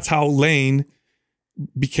Norton. That's how Lane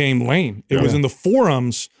became Lane. It was in the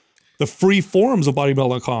forums, the free forums of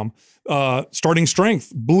bodybuilding.com. Starting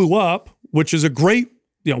Strength blew up, which is a great,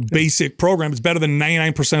 you know, basic program. It's better than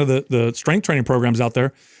 99% of the strength training programs out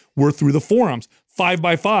there were through the forums.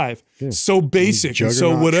 5x5, so basic, and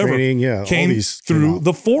so whatever, training, came through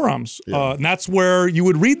the forums. And that's where you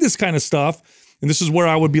would read this kind of stuff. And this is where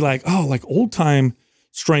I would be like, oh, like old time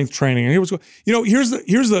strength training. And here was, you know, here's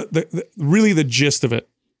the really the gist of it.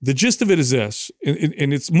 The gist of it is this,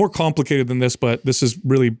 and it's more complicated than this, but this is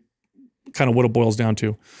really kind of what it boils down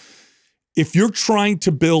to. If you're trying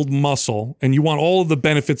to build muscle and you want all of the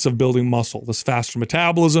benefits of building muscle, this faster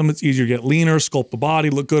metabolism, it's easier to get leaner, sculpt the body,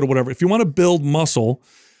 look good or whatever. If you want to build muscle,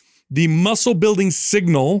 the muscle building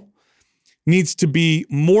signal needs to be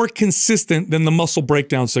more consistent than the muscle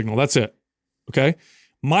breakdown signal. That's it, okay?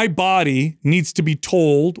 My body needs to be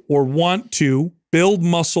told or want to build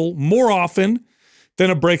muscle more often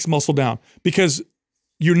than it breaks muscle down, because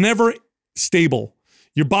you're never stable.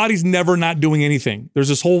 Your body's never not doing anything. There's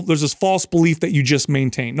this false belief that you just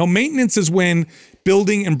maintain. No, maintenance is when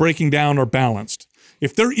building and breaking down are balanced.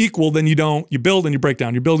 If they're equal, then you build and you break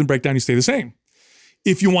down. You build and break down, you stay the same.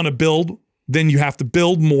 If you want to build, then you have to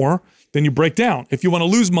build more than you break down. If you want to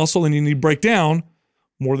lose muscle, then you need to break down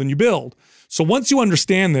more than you build. So once you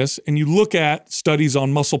understand this and you look at studies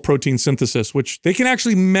on muscle protein synthesis, which they can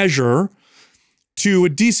actually measure to a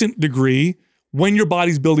decent degree when your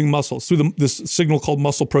body's building muscles through this signal called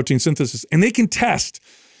muscle protein synthesis. And they can test.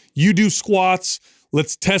 You do squats,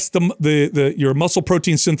 let's test your muscle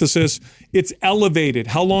protein synthesis. It's elevated.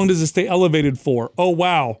 How long does it stay elevated for? Oh,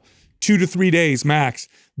 wow, 2 to 3 days max.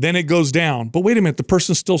 Then it goes down. But wait a minute, the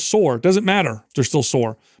person's still sore. Doesn't matter if they're still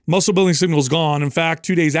sore. Muscle building signal is gone. In fact,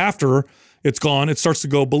 2 days after it's gone, it starts to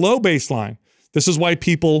go below baseline. This is why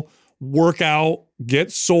people work out,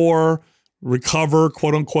 get sore, recover,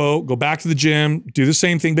 quote unquote, go back to the gym, do the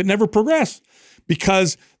same thing, but never progress,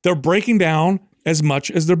 because they're breaking down as much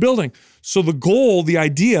as they're building. So the goal, the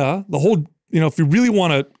idea, the whole, you know, if you really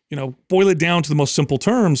want to, you know, boil it down to the most simple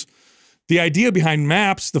terms, the idea behind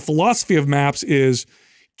MAPS, the philosophy of MAPS is,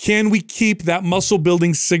 can we keep that muscle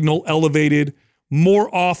building signal elevated more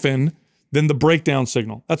often than the breakdown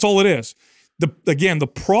signal? That's all it is. Again, the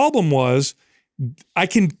problem was, I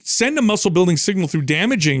can send a muscle building signal through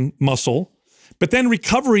damaging muscle, but then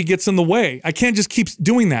recovery gets in the way. I can't just keep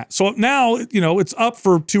doing that. So now, you know, it's up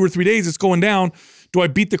for 2 or 3 days, it's going down. Do I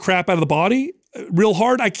beat the crap out of the body real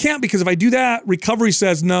hard? I can't, because if I do that, recovery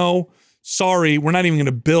says, no, sorry, we're not even going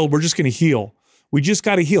to build. We're just going to heal. We just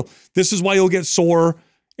got to heal. This is why you'll get sore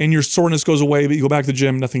and your soreness goes away, but you go back to the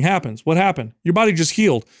gym, nothing happens. What happened? Your body just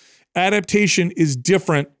healed. Adaptation is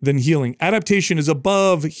different than healing. Adaptation is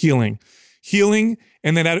above healing. Healing,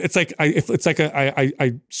 and then it's like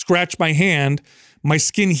I scratch my hand, my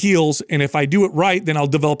skin heals, and if I do it right, then I'll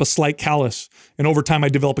develop a slight callus, and over time I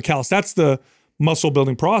develop a callus. That's the muscle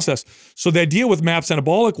building process. So the idea with MAPS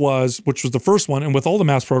Anabolic was, which was the first one, and with all the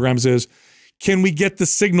MAPS programs is, can we get the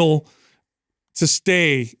signal to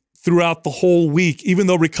stay throughout the whole week, even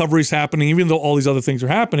though recovery is happening, even though all these other things are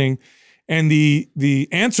happening? And the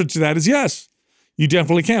answer to that is yes. You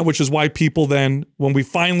definitely can, which is why people then, when we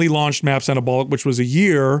finally launched MAPS Anabolic, which was a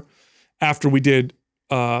year after we did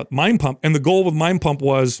Mind Pump, and the goal with Mind Pump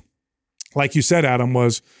was, like you said, Adam,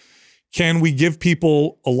 was, can we give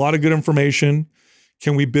people a lot of good information?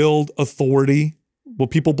 Can we build authority? Will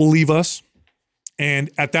people believe us?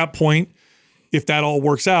 And at that point, if that all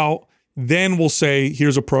works out, then we'll say,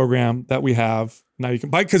 here's a program that we have. Now you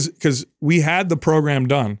can buy, because we had the program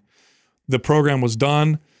done. The program was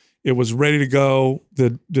done. It was ready to go.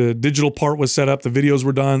 The digital part was set up. The videos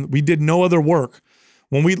were done. We did no other work.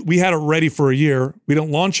 When we had it ready for a year, we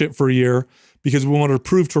don't launch it for a year because we wanted to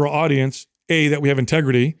prove to our audience, A, that we have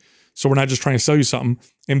integrity, so we're not just trying to sell you something,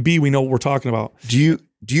 and B, we know what we're talking about. Do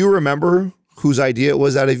you remember whose idea it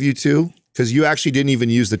was out of you two? Because you actually didn't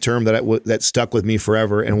even use the term that stuck with me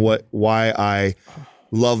forever, and why I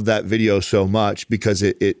loved that video so much because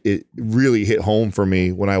it really hit home for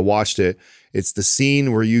me when I watched it. It's the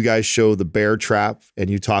scene where you guys show the bear trap and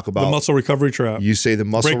you talk about the muscle recovery trap. You say the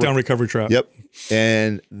muscle breakdown recovery trap. Yep.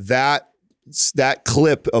 And that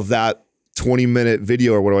clip of that 20-minute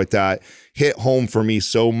video or whatever like that hit home for me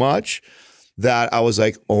so much that I was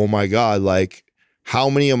like, oh my God, like how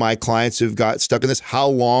many of my clients have got stuck in this? How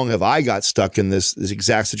long have I got stuck in this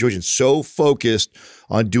exact situation? So focused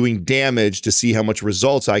on doing damage to see how much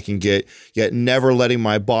results I can get, yet never letting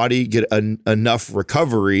my body get enough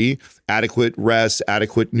recovery, adequate rest,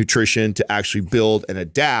 adequate nutrition to actually build and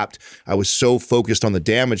adapt. I was so focused on the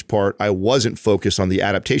damage part, I wasn't focused on the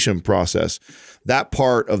adaptation process. That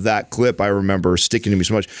part of that clip I remember sticking to me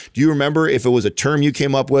so much. Do you remember if it was a term you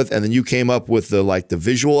came up with and then you came up with the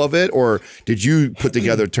visual of it, or did you put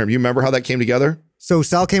together a term? You remember how that came together? So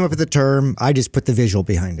Sal came up with the term. I just put the visual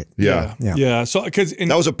behind it. Yeah. So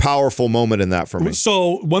that was a powerful moment in that for me.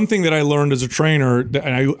 So one thing that I learned as a trainer,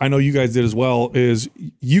 and I know you guys did as well, is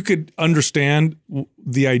you could understand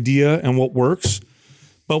the idea and what works,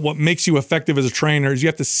 but what makes you effective as a trainer is you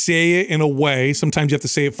have to say it in a way. Sometimes you have to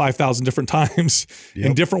say it 5,000 different times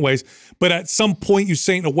in different ways. But at some point you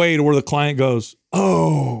say it in a way to where the client goes,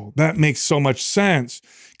 oh, that makes so much sense.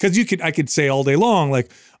 Because I could say all day long,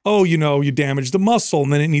 like, oh, you damage the muscle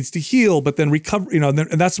and then it needs to heal, but then recover, and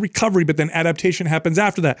that's recovery, but then adaptation happens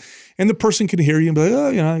after that. And the person can hear you and be like,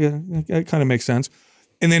 oh, it kind of makes sense.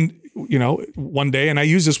 And then, one day, and I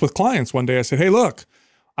use this with clients, one day I said, hey, look,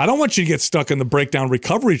 I don't want you to get stuck in the breakdown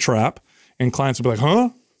recovery trap. And clients will be like, huh?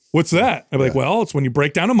 What's that? I'll be like, well, it's when you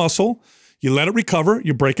break down a muscle, you let it recover,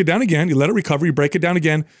 you break it down again, you let it recover, you break it down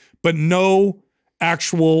again, but no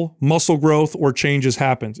actual muscle growth or changes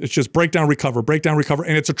happens. It's just breakdown, recover,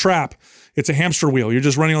 and it's a trap. It's a hamster wheel. You're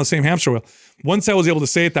just running on the same hamster wheel. Once I was able to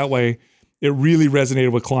say it that way, it really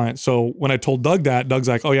resonated with clients. So when I told Doug that, Doug's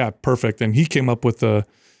like, oh yeah, perfect. And he came up with the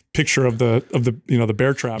picture of the the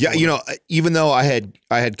bear trap. Yeah, even though I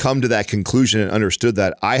had come to that conclusion and understood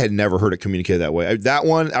that, I had never heard it communicated that way. That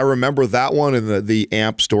one, I remember that one and the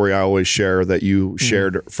AMP story I always share that you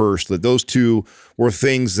shared first. That those two were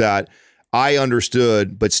things that I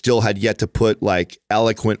understood, but still had yet to put like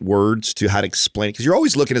eloquent words to how to explain it. Because you're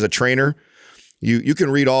always looking as a trainer. You can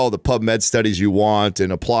read all the PubMed studies you want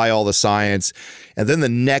and apply all the science. And then the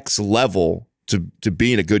next level to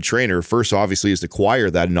being a good trainer, first obviously is to acquire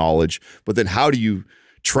that knowledge, but then how do you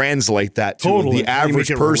translate that to the average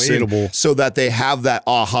person relatable, so that they have that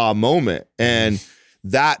aha moment? And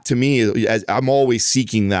that to me, I'm always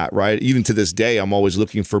seeking that, right? Even to this day, I'm always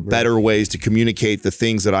looking for better ways to communicate the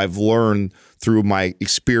things that I've learned through my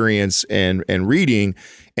experience and reading.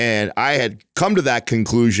 And I had come to that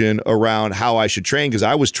conclusion around how I should train, because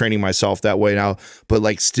I was training myself that way now, but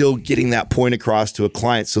like still getting that point across to a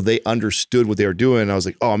client so they understood what they were doing. And I was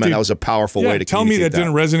like, oh man, that was a powerful way to tell me that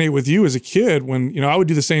didn't resonate with you as a kid when, I would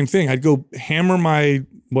do the same thing. I'd go hammer my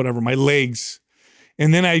legs.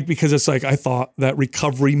 And then because it's like, I thought that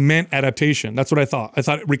recovery meant adaptation. That's what I thought. I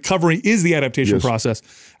thought recovery is the adaptation process.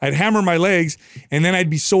 I'd hammer my legs, and then I'd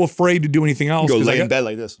be so afraid to do anything else. You go lay in bed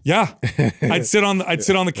like this. Yeah. I'd sit on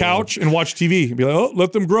the couch and watch TV and be like, oh,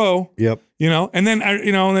 let them grow. Yep. And then,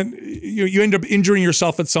 you end up injuring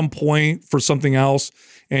yourself at some point for something else,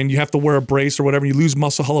 and you have to wear a brace or whatever. You lose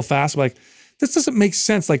muscle hella fast. Like, this doesn't make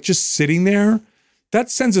sense. Like, just sitting there, that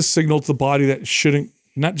sends a signal to the body that it shouldn't,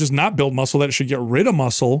 not just not build muscle, that it should get rid of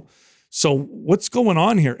muscle. So what's going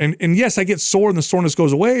on here? And yes, I get sore and the soreness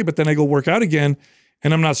goes away, but then I go work out again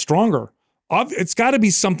and I'm not stronger. It's got to be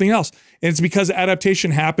something else. And it's because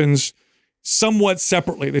adaptation happens somewhat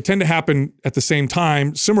separately. They tend to happen at the same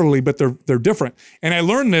time, similarly, but they're different. And I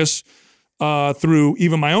learned this through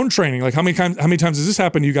even my own training. Like how many times has this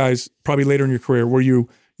happened to you guys probably later in your career where you're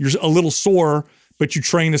a little sore, but you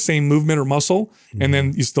train the same movement or muscle, and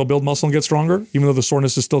then you still build muscle and get stronger, even though the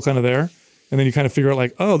soreness is still kind of there. And then you kind of figure out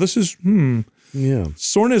like, oh, this is,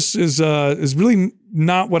 soreness is really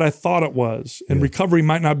not what I thought it was. And recovery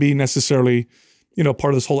might not be necessarily, part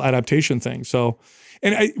of this whole adaptation thing. So,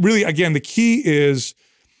 and I really, again, the key is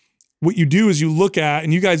what you do is you look at,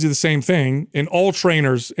 and you guys do the same thing, and all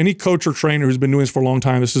trainers, any coach or trainer who's been doing this for a long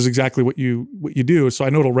time, this is exactly what you do. So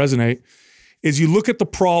I know it'll resonate, is you look at the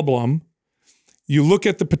problem, you look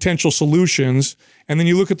at the potential solutions, and then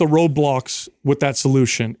you look at the roadblocks with that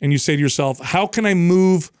solution. And you say to yourself, how can I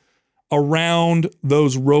move around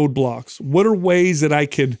those roadblocks? What are ways that I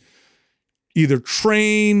could either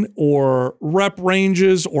train or rep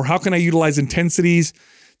ranges, or how can I utilize intensities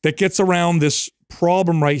that gets around this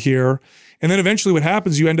problem right here? And then eventually what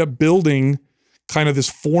happens, you end up building kind of this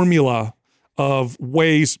formula of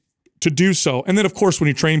ways to do so. And then of course, when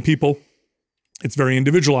you train people, It's very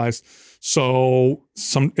individualized. So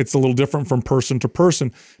it's a little different from person to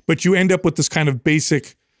person, but you end up with this kind of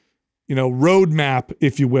basic, roadmap,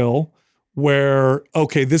 if you will, where,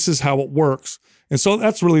 okay, this is how it works. And so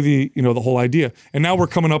that's really the whole idea. And now we're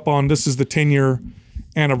coming up on, this is the 10-year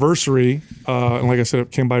anniversary. And like I said,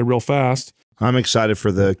 it came by real fast. I'm excited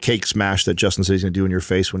for the cake smash that Justin said he's going to do in your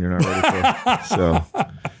face when you're not ready for it. So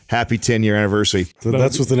happy 10-year anniversary. So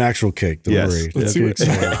that's with an actual cake. Don't Yes. worry. Let's see what,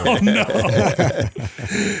 oh, no.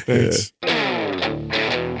 Thanks.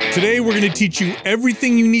 Today, we're going to teach you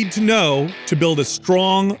everything you need to know to build a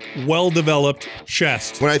strong, well-developed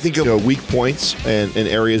chest. When I think of weak points and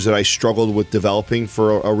areas that I struggled with developing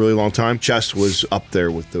for a really long time, chest was up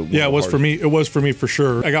there with the Yeah, it was for me. It was for me for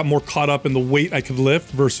sure. I got more caught up in the weight I could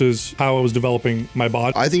lift versus how I was developing my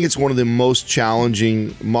body. I think it's one of the most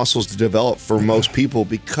challenging muscles to develop for most people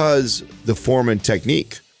because the form and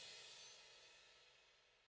technique.